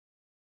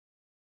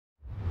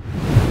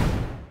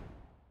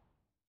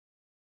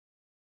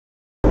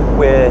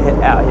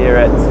here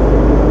at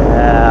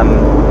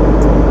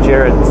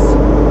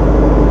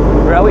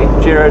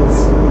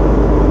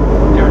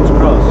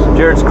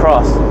Gerrard's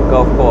Cross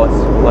Golf Course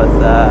with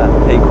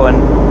Equine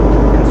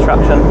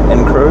Construction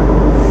and crew.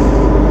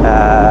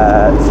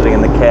 Sitting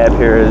in the cab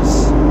here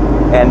is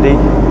Andy,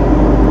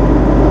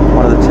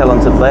 one of the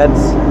talented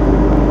lads,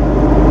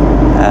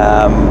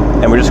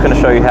 and we're just going to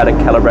show you how to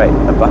calibrate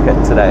a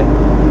bucket today.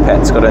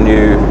 Pat's got a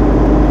new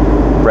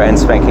brand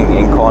spanking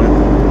Incon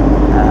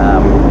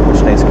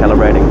which needs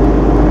calibrating,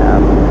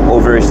 all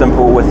very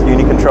simple with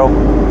Unicontrol,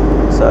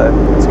 so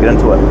let's get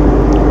into it.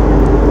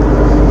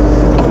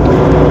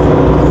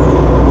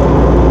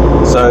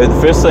 So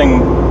the first thing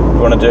we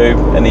want to do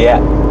in the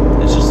app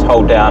is just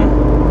hold down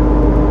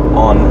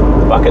on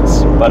the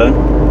buckets button,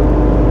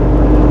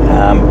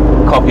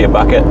 copy a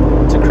bucket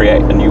to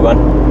create a new one.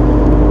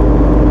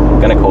 I'm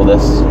going to call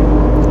this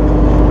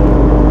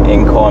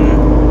Incon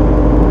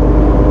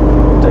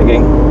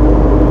Digging.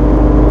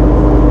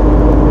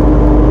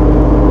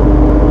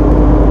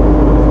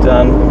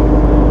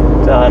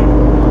 Done.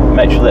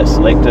 Make sure that's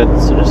selected,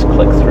 so just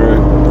click through.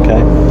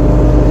 Okay.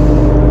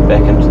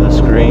 Back into the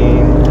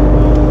screen,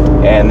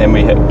 and then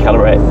we hit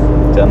calibrate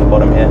down the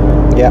bottom here.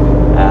 Yeah.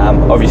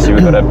 Obviously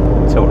we've got a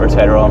tilt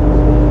rotator on,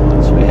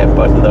 so we have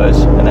both of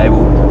those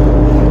enabled.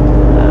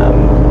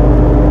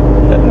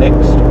 Hit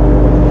next.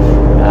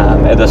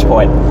 At this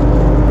point,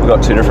 we've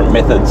got two different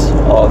methods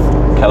of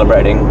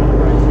calibrating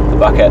the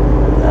bucket.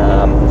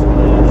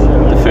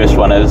 The first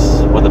one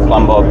is with a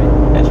plumb bob,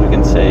 as we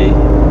can see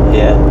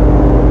here.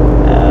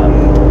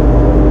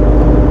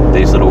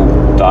 These little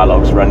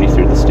dialogues run you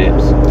through the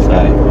steps.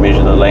 So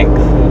measure the length,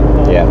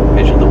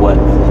 measure the width,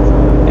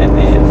 and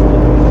then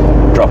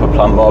drop a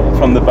plumb bob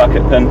from the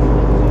bucket pin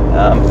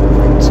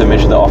to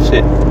measure the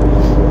offset.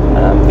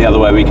 The other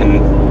way we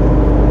can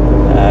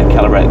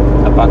calibrate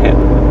a bucket,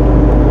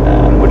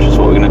 which is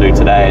what we're going to do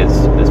today,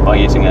 is by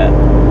using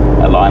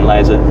a line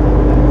laser.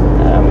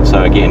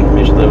 So again,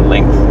 measure the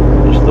length,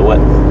 measure the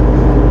width,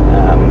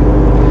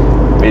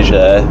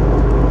 measure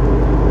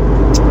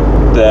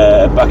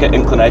the bucket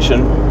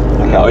inclination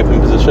in the open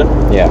position,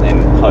 and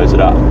then close it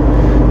up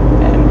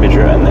and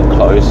measure it in the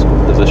closed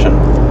position.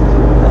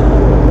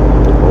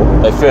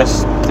 The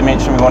first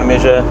dimension we want to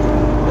measure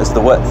is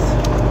the width,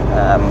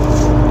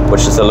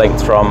 which is the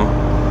length from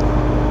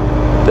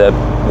the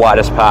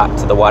widest part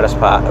to the widest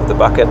part of the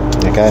bucket.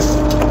 Okay.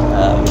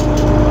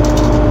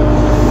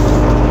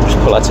 Just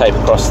pull our tape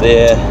across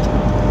there.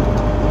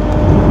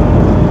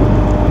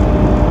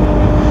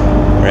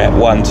 We're at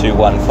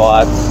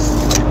 1215.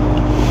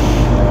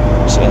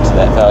 Just enter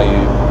that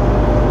value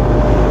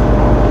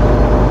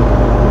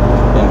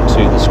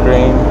into the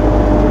screen.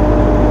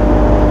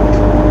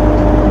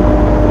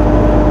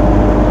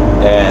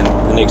 And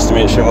the next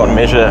dimension we want to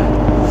measure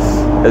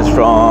is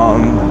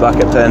from the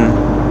bucket pin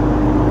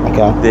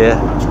there,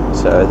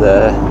 so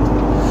the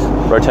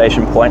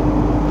rotation point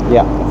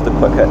of the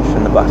quick hitch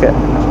in the bucket,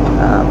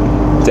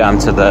 down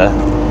to the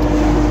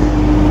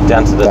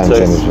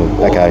tooth.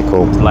 Okay,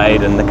 cool.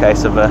 Blade in the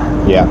case of a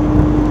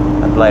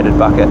bladed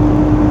bucket.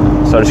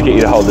 So I'll just get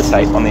you to hold the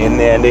tape on the end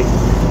there, Andy.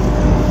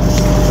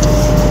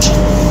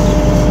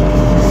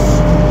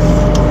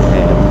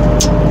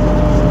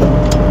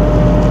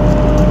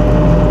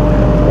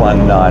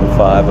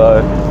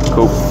 1950.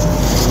 Cool.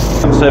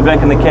 So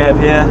back in the cab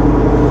here,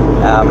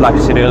 like I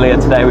said earlier,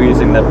 today we're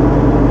using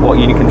what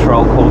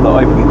Unicontrol call the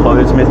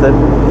open-close method.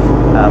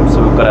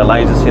 So we've got our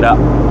laser set up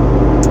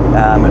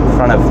in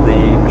front of the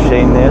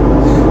machine there.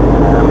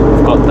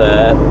 We've got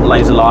the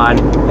laser line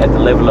at the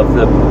level of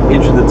the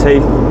edge of the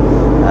teeth.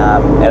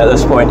 And at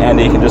this point,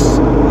 Andy can just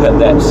hit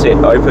that set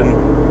open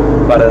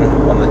button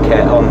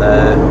on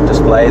the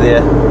display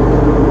there.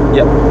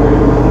 Yep.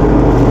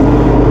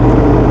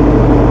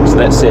 So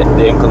that's set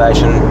the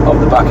inclination of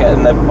the bucket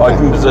in the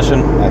open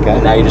position. Okay.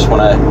 And now you just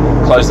want to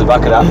close the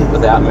bucket up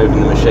without moving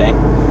the machine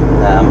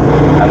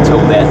until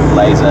that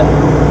laser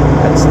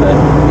hits the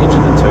edge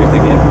of the tooth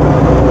again.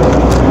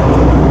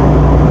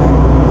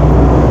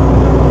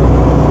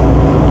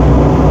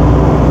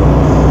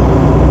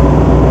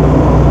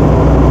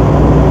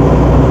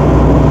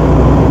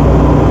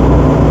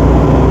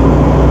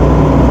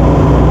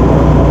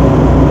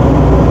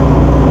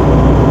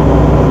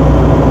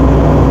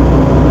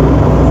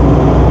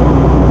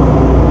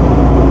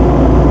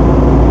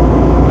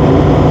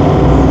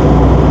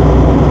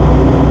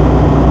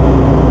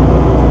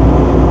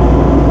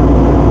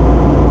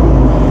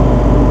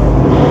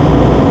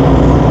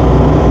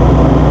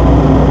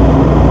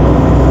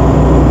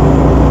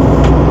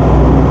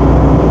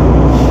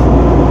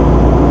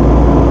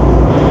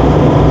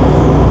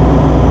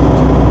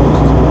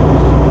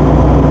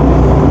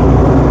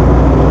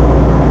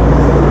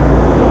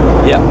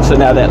 So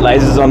now that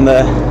laser's on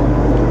the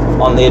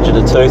edge of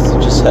the tooth,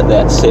 just hit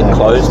that set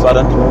close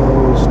button.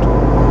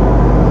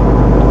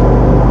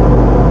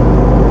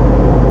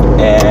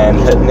 And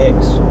hit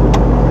next.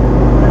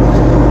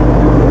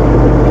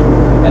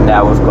 And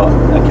now we've got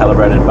a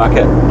calibrated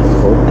bucket.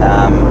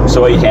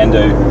 So what you can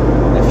do,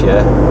 if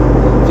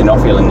you're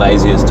not feeling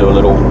lazy, is do a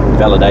little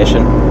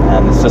validation.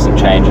 This doesn't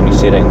change any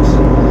settings.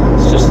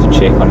 It's just a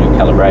check on your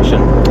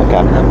calibration.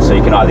 Okay. So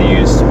you can either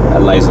use a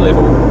laser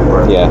level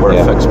or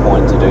a fixed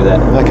point to do that.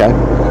 Okay.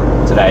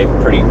 Today,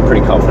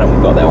 pretty confident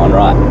we've got that one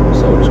right.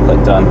 So we'll just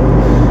click done,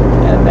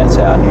 and that's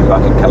our new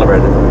bucket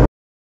calibrated.